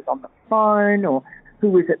idea who was on the phone or who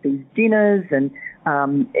was at these dinners and,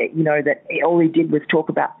 that all he did was talk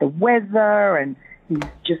about the weather and he's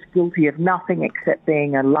just guilty of nothing except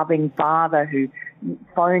being a loving father who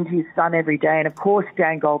phoned his son every day. And, of course,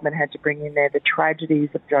 Dan Goldman had to bring in there the tragedies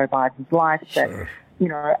of Joe Biden's life. Sure.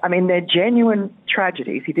 That, they're genuine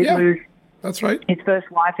tragedies. He did lose that's right. his first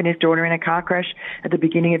wife and his daughter in a car crash at the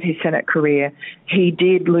beginning of his Senate career. He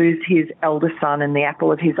did lose his eldest son and the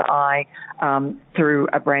apple of his eye through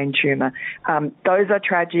a brain tumor. Those are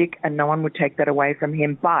tragic, and no one would take that away from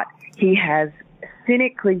him. But he has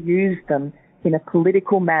cynically used them in a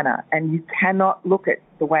political manner, and you cannot look at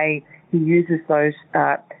the way he uses those.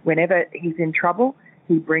 Whenever he's in trouble,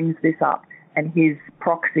 he brings this up, and his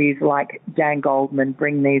proxies like Dan Goldman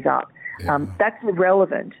bring these up. Yeah. That's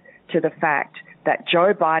irrelevant to the fact that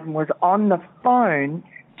Joe Biden was on the phone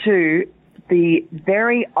to the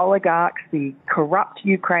very oligarchs, the corrupt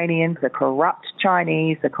Ukrainians, the corrupt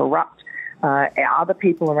Chinese, the corrupt other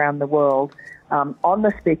people around the world, on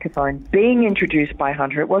the speakerphone, being introduced by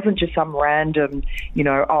Hunter. It wasn't just some random,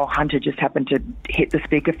 Hunter just happened to hit the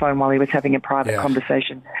speakerphone while he was having a private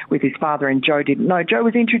conversation with his father, and Joe didn't know. Joe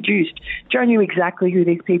was introduced. Joe knew exactly who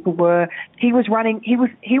these people were. He was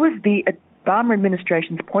the Obama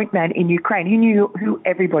administration's point man in Ukraine. He knew who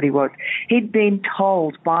everybody was. He'd been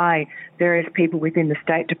told by various people within the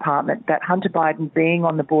State Department that Hunter Biden being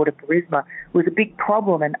on the board of Burisma was a big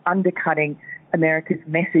problem and undercutting America's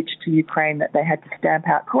message to Ukraine that they had to stamp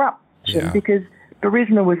out corruption because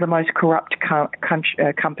Burisma was the most corrupt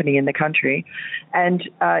company in the country. And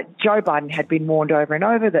Joe Biden had been warned over and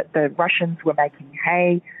over that the Russians were making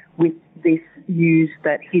hay with this news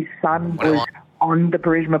that his son was on the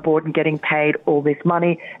Burisma board and getting paid all this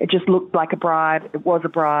money. It just looked like a bribe. It was a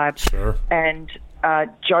bribe. Sure. And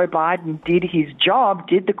Joe Biden did his job,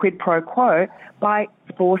 did the quid pro quo by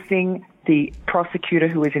forcing the prosecutor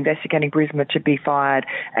who was investigating Burisma to be fired.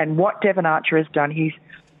 And what Devon Archer has done, he's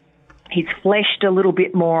fleshed a little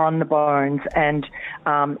bit more on the bones. And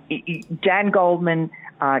Dan Goldman,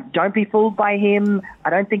 don't be fooled by him. I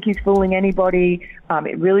don't think he's fooling anybody.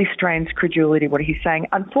 It really strains credulity what he's saying.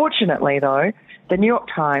 Unfortunately, though, the New York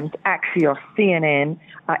Times, Axios, CNN,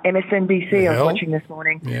 MSNBC, I was watching this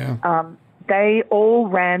morning, they all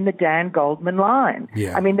ran the Dan Goldman line.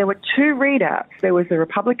 Yeah. There were two readouts. There was the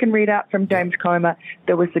Republican readout from James Comer.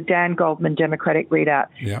 There was the Dan Goldman Democratic readout.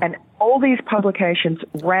 Yeah. And all these publications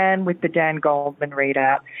ran with the Dan Goldman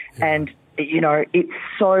readout. Yeah. And, it's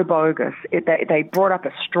so bogus. They brought up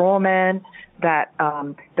a straw man that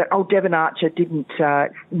Devon Archer didn't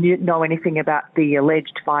know anything about the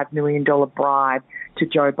alleged $5 million bribe to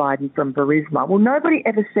Joe Biden from Burisma. Well, nobody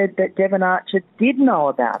ever said that Devon Archer did know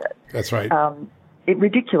about it. That's right.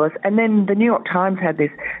 Ridiculous. And then the New York Times had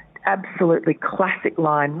this absolutely classic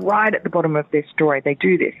line right at the bottom of their story. They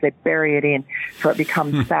do this. They bury it in so it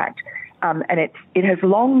becomes fact. And it has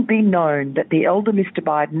long been known that the elder Mr.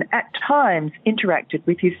 Biden at times interacted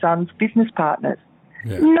with his son's business partners.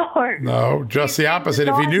 Yeah. No, just the opposite.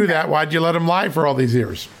 If he knew that, why'd you let him lie for all these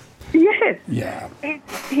years? Yes. Yeah.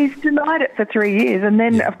 He's denied it for 3 years. And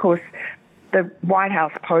then, of course, the White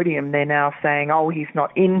House podium, they're now saying, oh, he's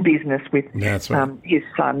not in business with his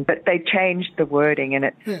son. But they changed the wording, and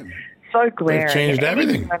it's so glaring. They've changed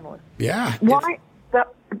everything. Yeah. Why?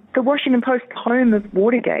 The Washington Post, home of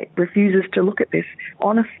Watergate, refuses to look at this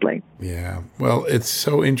honestly. Yeah. Well, it's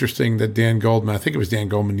so interesting that Dan Goldman, I think it was Dan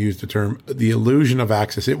Goldman, used the term the illusion of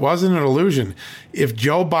access. It wasn't an illusion. If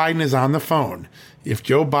Joe Biden is on the phone, if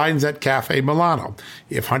Joe Biden's at Cafe Milano,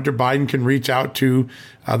 if Hunter Biden can reach out to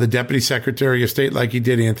the Deputy Secretary of State like he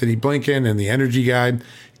did Anthony Blinken and the energy guy,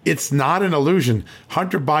 it's not an illusion.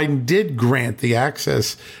 Hunter Biden did grant the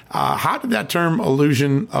access. How did that term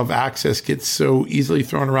illusion of access get so easily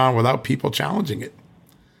thrown around without people challenging it?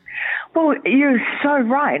 Well, you're so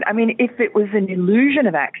right. I mean, if it was an illusion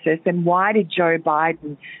of access, then why did Joe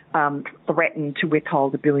Biden threaten to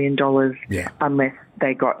withhold $1 billion unless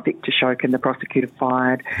they got Victor Shokin, the prosecutor,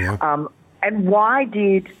 fired? Yeah. And why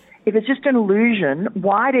did, if it's just an illusion,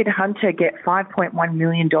 why did Hunter get $5.1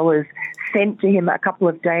 million sent to him a couple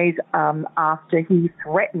of days after he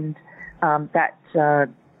threatened that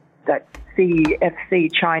CFC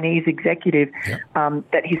Chinese executive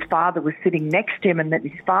that his father was sitting next to him and that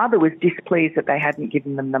his father was displeased that they hadn't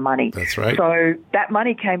given them the money. That's right. So that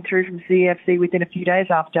money came through from CFC within a few days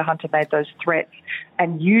after Hunter made those threats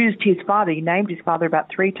and used his father. He named his father about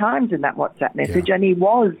 3 times in that WhatsApp message, and he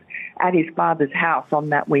was at his father's house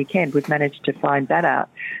on that weekend. We've managed to find that out.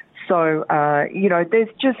 So,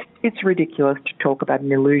 it's ridiculous to talk about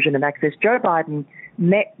an illusion of access. Joe Biden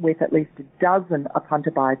met with at least a dozen of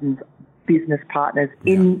Hunter Biden's business partners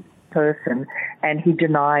in person, and he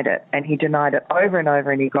denied it. And he denied it over and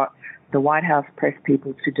over, and he got the White House press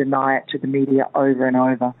people to deny it to the media over and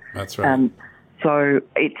over. That's right. So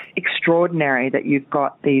it's extraordinary that you've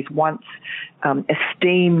got these once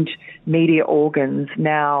esteemed media organs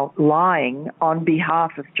now lying on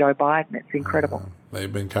behalf of Joe Biden. It's incredible.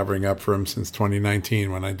 They've been covering up for him since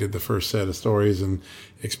 2019 when I did the first set of stories and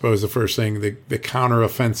exposed the first thing, the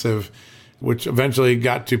counteroffensive, which eventually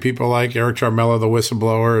got to people like Eric Charmella, the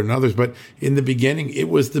whistleblower, and others. But in the beginning, it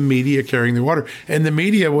was the media carrying the water. And the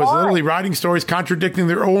media was literally writing stories contradicting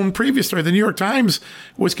their own previous story. The New York Times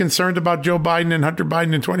was concerned about Joe Biden and Hunter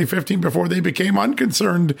Biden in 2015 before they became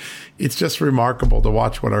unconcerned. It's just remarkable to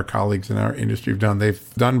watch what our colleagues in our industry have done.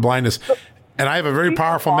 They've done blindness. And I have a very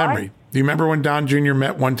powerful memory. Do you remember when Don Jr.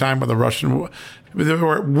 met one time with a Russian? There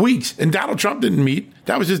were weeks, and Donald Trump didn't meet.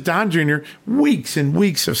 That was just Don Jr. Weeks and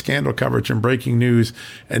weeks of scandal coverage and breaking news.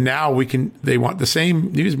 And now they want the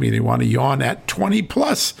same news media. They want to yawn at 20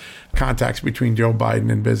 plus contacts between Joe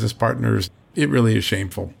Biden and business partners. It really is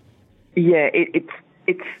shameful. Yeah,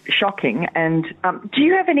 it's shocking. And do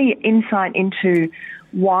you have any insight into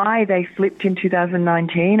why they flipped in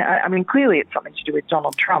 2019? I mean, clearly it's something to do with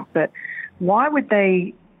Donald Trump, but why would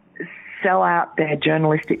they sell out their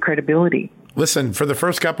journalistic credibility? Listen, for the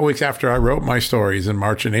first couple of weeks after I wrote my stories in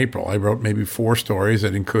March and April, I wrote maybe 4 stories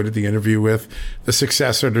that included the interview with the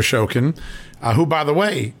successor to Shokin, who, by the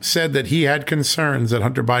way, said that he had concerns that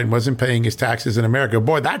Hunter Biden wasn't paying his taxes in America.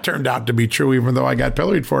 Boy, that turned out to be true, even though I got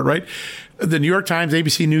pilloried for it, right? The New York Times,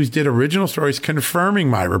 ABC News did original stories confirming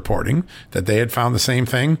my reporting that they had found the same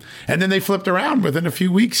thing. And then they flipped around within a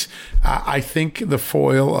few weeks. I think the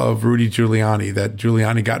foil of Rudy Giuliani, that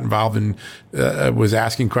Giuliani got involved in, was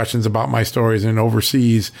asking questions about my stories and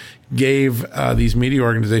overseas, gave these media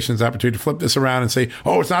organizations the opportunity to flip this around and say,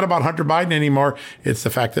 oh, it's not about Hunter Biden anymore. It's the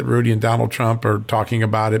fact that Rudy and Donald Trump are talking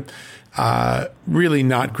about it. Really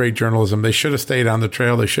not great journalism. They should have stayed on the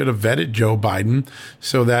trail. They should have vetted Joe Biden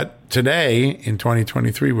so that today in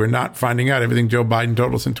 2023, we're not finding out everything Joe Biden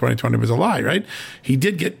told us in 2020 was a lie, right?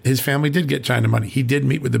 His family did get China money. He did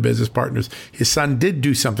meet with the business partners. His son did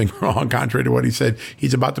do something wrong, contrary to what he said.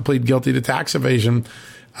 He's about to plead guilty to tax evasion.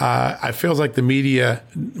 It feels like the media,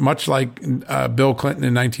 much like Bill Clinton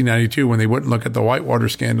in 1992, when they wouldn't look at the Whitewater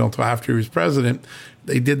scandal until after he was president,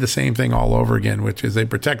 they did the same thing all over again, which is they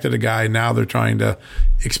protected a guy. Now they're trying to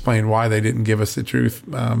explain why they didn't give us the truth.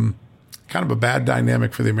 Kind of a bad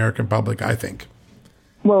dynamic for the American public, I think.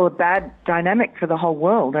 Well, a bad dynamic for the whole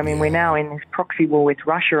world. I mean, we're now in this proxy war with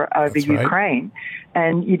Russia over Ukraine,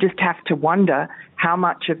 and you just have to wonder how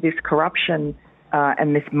much of this corruption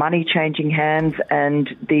and this money changing hands and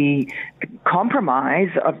the compromise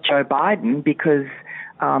of Joe Biden, because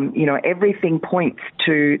Everything points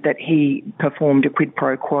to that he performed a quid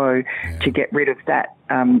pro quo to get rid of that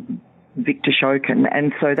Viktor Shokin.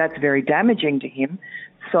 And so that's very damaging to him.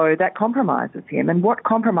 So that compromises him. And what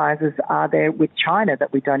compromises are there with China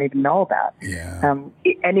that we don't even know about? Yeah.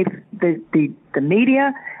 And if the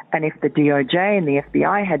media and if the DOJ and the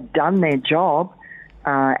FBI had done their job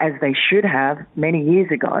as they should have many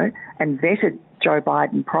years ago and vetted Joe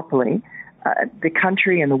Biden properly, the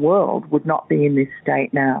country and the world would not be in this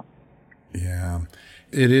state now. Yeah,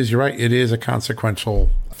 it is. You're right. It is a consequential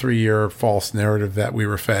 3-year false narrative that we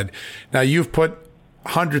were fed. Now, you've put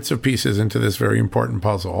hundreds of pieces into this very important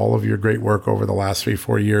puzzle, all of your great work over the last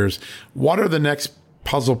 3-4 years. What are the next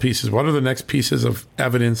puzzle pieces? What are the next pieces of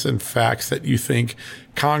evidence and facts that you think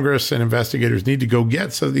Congress and investigators need to go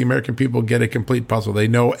get so the American people get a complete puzzle? They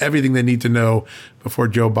know everything they need to know before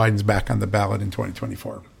Joe Biden's back on the ballot in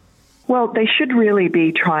 2024. Well, they should really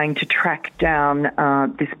be trying to track down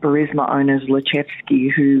this Burisma owner,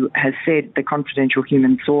 Zlochevsky, who has said, the confidential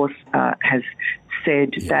human source has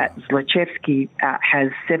said that Zlochevsky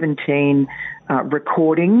has 17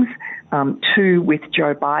 recordings, 2 with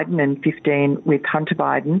Joe Biden and 15 with Hunter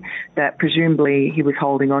Biden, that presumably he was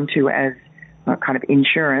holding on to as kind of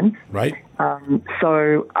insurance. Right.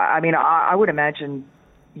 So, I mean, I would imagine,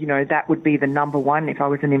 that would be the number one. If I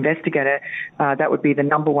was an investigator, that would be the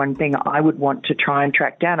number one thing I would want to try and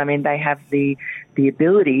track down. I mean, they have the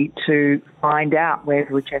ability to find out where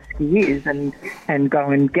Zlochevsky is and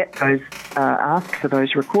go and get those, ask for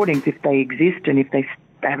those recordings if they exist and if they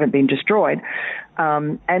haven't been destroyed.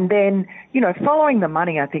 And then, following the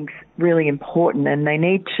money I think is really important, and they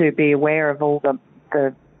need to be aware of all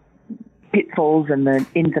the pitfalls and the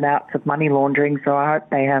ins and outs of money laundering. So I hope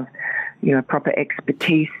they have proper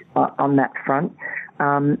expertise on that front.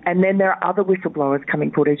 And then there are other whistleblowers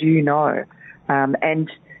coming forward, as you know.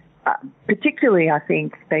 And particularly, I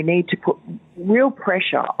think they need to put real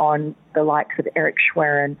pressure on the likes of Eric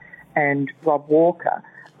Schwerin and Rob Walker,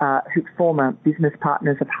 who former business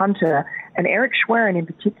partners of Hunter. And Eric Schwerin in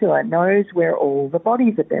particular knows where all the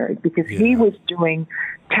bodies are buried because he was doing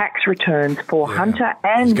tax returns for Hunter,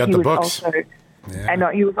 and he was also... Yeah. And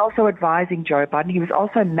he was also advising Joe Biden. He was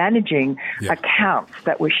also managing accounts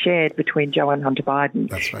that were shared between Joe and Hunter Biden.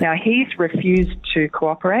 That's right. Now, he's refused to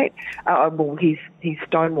cooperate. He's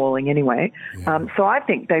stonewalling anyway. Yeah. So I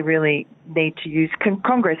think they really need to use...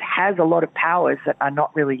 Congress has a lot of powers that are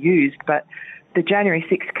not really used, but the January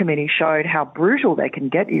 6th committee showed how brutal they can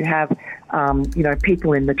get. You have,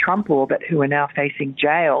 people in the Trump orbit who are now facing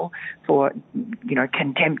jail for,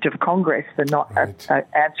 contempt of Congress for not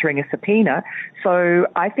answering a subpoena. So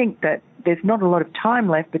I think that there's not a lot of time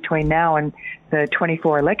left between now and the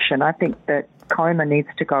 24 election. I think that Comer needs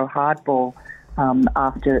to go hardball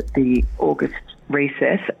after the August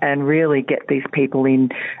recess and really get these people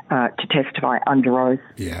in to testify under oath.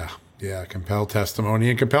 Yeah, compelled testimony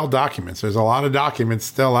and compelled documents. There's a lot of documents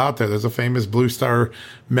still out there. There's a famous Blue Star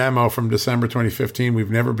memo from December 2015. We've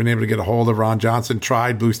never been able to get a hold of. Ron Johnson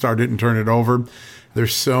tried. Blue Star didn't turn it over.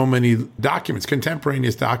 There's so many documents,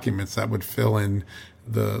 contemporaneous documents that would fill in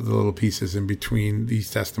the little pieces in between these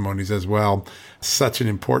testimonies as well. Such an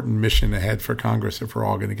important mission ahead for Congress if we're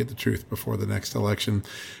all going to get the truth before the next election.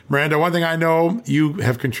 Miranda, one thing I know, you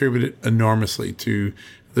have contributed enormously to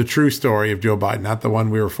the true story of Joe Biden, not the one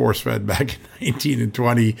we were force-fed back in 19 and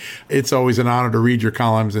 20. It's always an honor to read your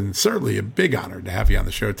columns and certainly a big honor to have you on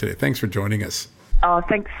the show today. Thanks for joining us. Oh,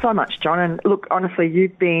 thanks so much, John. And look, honestly,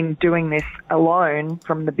 you've been doing this alone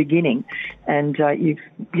from the beginning, and you've,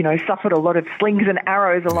 suffered a lot of slings and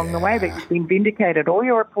arrows along the way, but you've been vindicated. All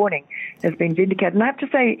your reporting has been vindicated. And I have to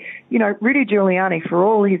say, Rudy Giuliani, for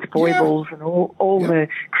all his foibles and all the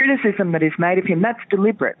criticism that is made of him, that's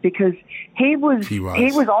deliberate because he was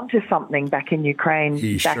onto something back in Ukraine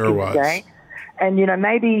in the day. And,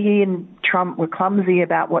 maybe he and Trump were clumsy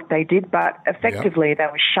about what they did, but effectively they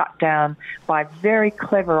were shut down by very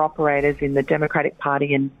clever operators in the Democratic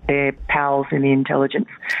Party and their pals in the intelligence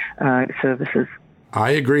services.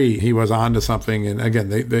 I agree. He was on to something. And again,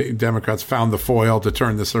 the Democrats found the foil to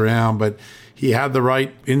turn this around, but he had the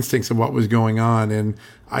right instincts of what was going on. And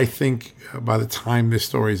I think by the time this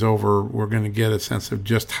story's over, we're going to get a sense of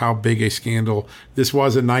just how big a scandal this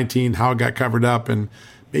was in 19, how it got covered up, and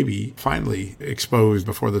maybe finally exposed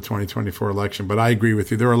before the 2024 election. But I agree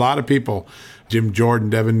with you. There are a lot of people, Jim Jordan,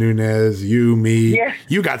 Devin Nunes, you, me. Yes.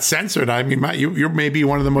 You got censored. I mean, you're maybe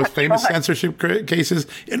one of the most famous censorship cases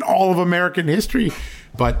in all of American history.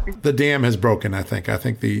 But the dam has broken, I think. I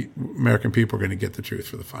think the American people are going to get the truth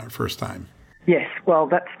for the first time. Yes, well,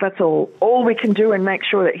 that's all we can do and make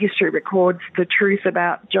sure that history records the truth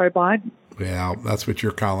about Joe Biden. Well, that's what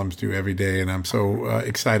your columns do every day, and I'm so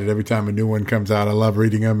excited every time a new one comes out. I love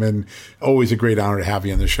reading them, and always a great honor to have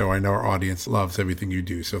you on the show. I know our audience loves everything you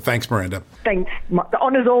do, so thanks, Miranda. Thanks. The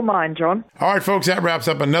honor's all mine, John. All right, folks, that wraps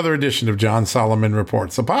up another edition of John Solomon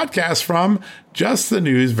Reports, the podcast from Just the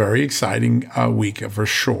News. Very exciting week for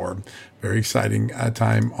sure. Very exciting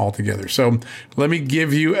time altogether. So let me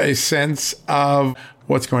give you a sense of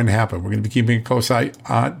what's going to happen. We're going to be keeping a close eye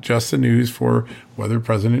on Just the News for whether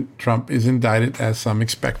President Trump is indicted, as some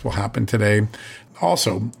expect will happen today.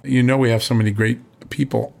 Also, we have so many great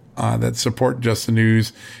people that support Just the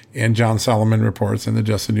News and John Solomon Reports and the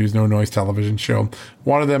Just the News No Noise television show.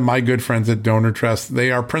 One of them, my good friends at Donor Trust.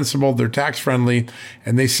 They are principled, they're tax friendly,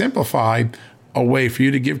 and they simplify a way for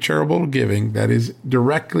you to give charitable giving that is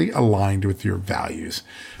directly aligned with your values.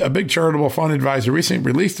 A big charitable fund advisor recently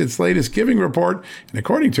released its latest giving report, and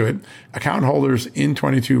according to it, account holders in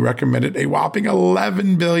 22 recommended a whopping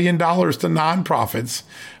 $11 billion to nonprofits.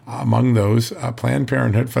 Among those, Planned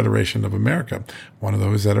Parenthood Federation of America, one of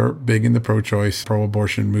those that are big in the pro-choice,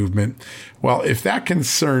 pro-abortion movement. Well, if that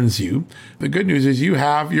concerns you, the good news is you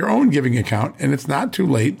have your own giving account, and it's not too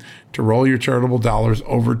late to roll your charitable dollars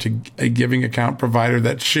over to a giving account provider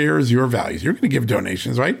that shares your values. You're going to give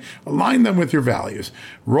donations, right? Align them with your values.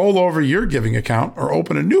 Roll over your giving account or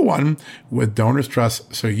open a new one with Donors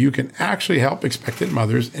Trust so you can actually help expectant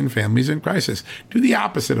mothers and families in crisis. Do the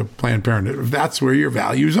opposite of Planned Parenthood if that's where your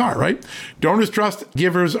values are, right? Donors Trust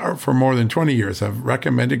givers for more than 20 years have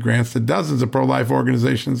recommended grants to dozens of pro-life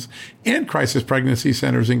organizations and crisis pregnancy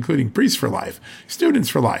centers, including Priests for Life, Students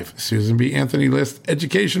for Life, Susan B. Anthony List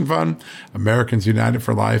Education Fund, Americans United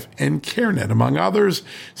for Life, and CareNet, among others.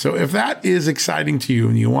 So if that is exciting to you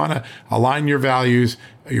and you want to align your values,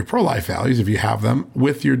 your pro-life values, if you have them,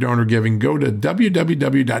 with your donor giving, go to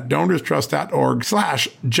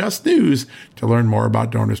www.donorstrust.org/justnews to learn more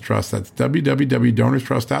about Donors Trust. That's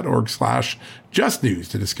www.donorstrust.org/justnews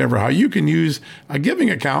to discover how you can use a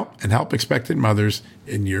giving account and help expectant mothers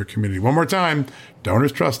in your community. One more time,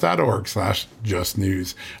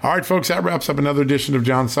 donorstrust.org/justnews. All right, folks, that wraps up another edition of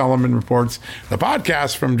John Solomon Reports, the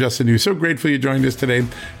podcast from Just the News. So grateful you joined us today.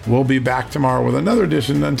 We'll be back tomorrow with another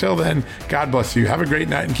edition. Until then, God bless you. Have a great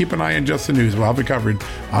night and keep an eye on Just the News. We'll have you covered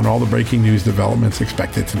on all the breaking news developments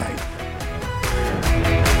expected tonight.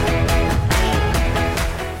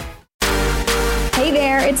 Hey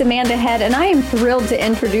there, it's Amanda Head, and I am thrilled to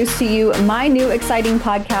introduce to you my new exciting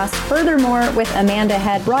podcast, Furthermore with Amanda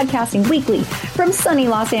Head, broadcasting weekly from sunny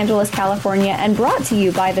Los Angeles, California, and brought to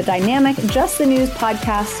you by the dynamic Just the News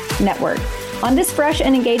Podcast Network. On this fresh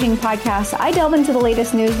and engaging podcast, I delve into the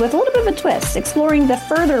latest news with a little bit of a twist, exploring the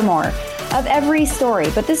furthermore of every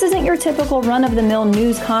story. But this isn't your typical run-of-the-mill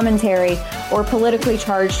news commentary or politically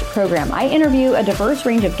charged program. I interview a diverse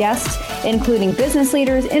range of guests, including business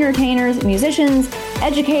leaders, entertainers, musicians,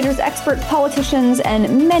 educators, experts, politicians,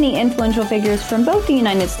 and many influential figures from both the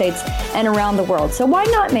United States and around the world. So why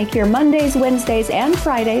not make your Mondays, Wednesdays, and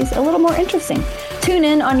Fridays a little more interesting? Tune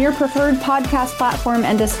in on your preferred podcast platform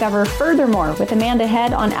and discover Furthermore with Amanda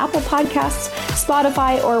Head on Apple Podcasts,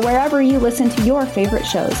 Spotify, or wherever you listen to your favorite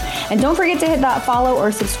shows. And don't forget to hit that follow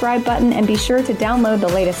or subscribe button and be sure to download the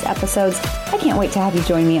latest episodes. I can't wait to have you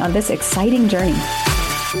join me on this exciting journey.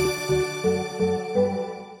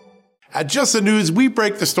 At Just the News, we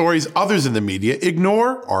break the stories others in the media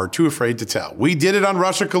ignore or are too afraid to tell. We did it on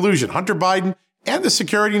Russia collusion, Hunter Biden, and the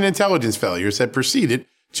security and intelligence failures that preceded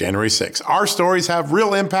January 6th. Our stories have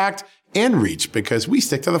real impact and reach because we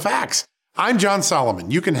stick to the facts. I'm John Solomon.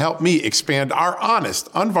 You can help me expand our honest,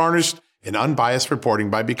 unvarnished, and unbiased reporting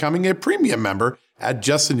by becoming a premium member at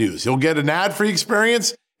Just the News. You'll get an ad-free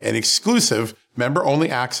experience and exclusive member-only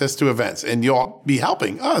access to events, and you'll be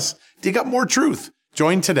helping us dig up more truth.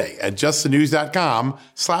 Join today at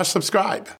justthenews.com/subscribe.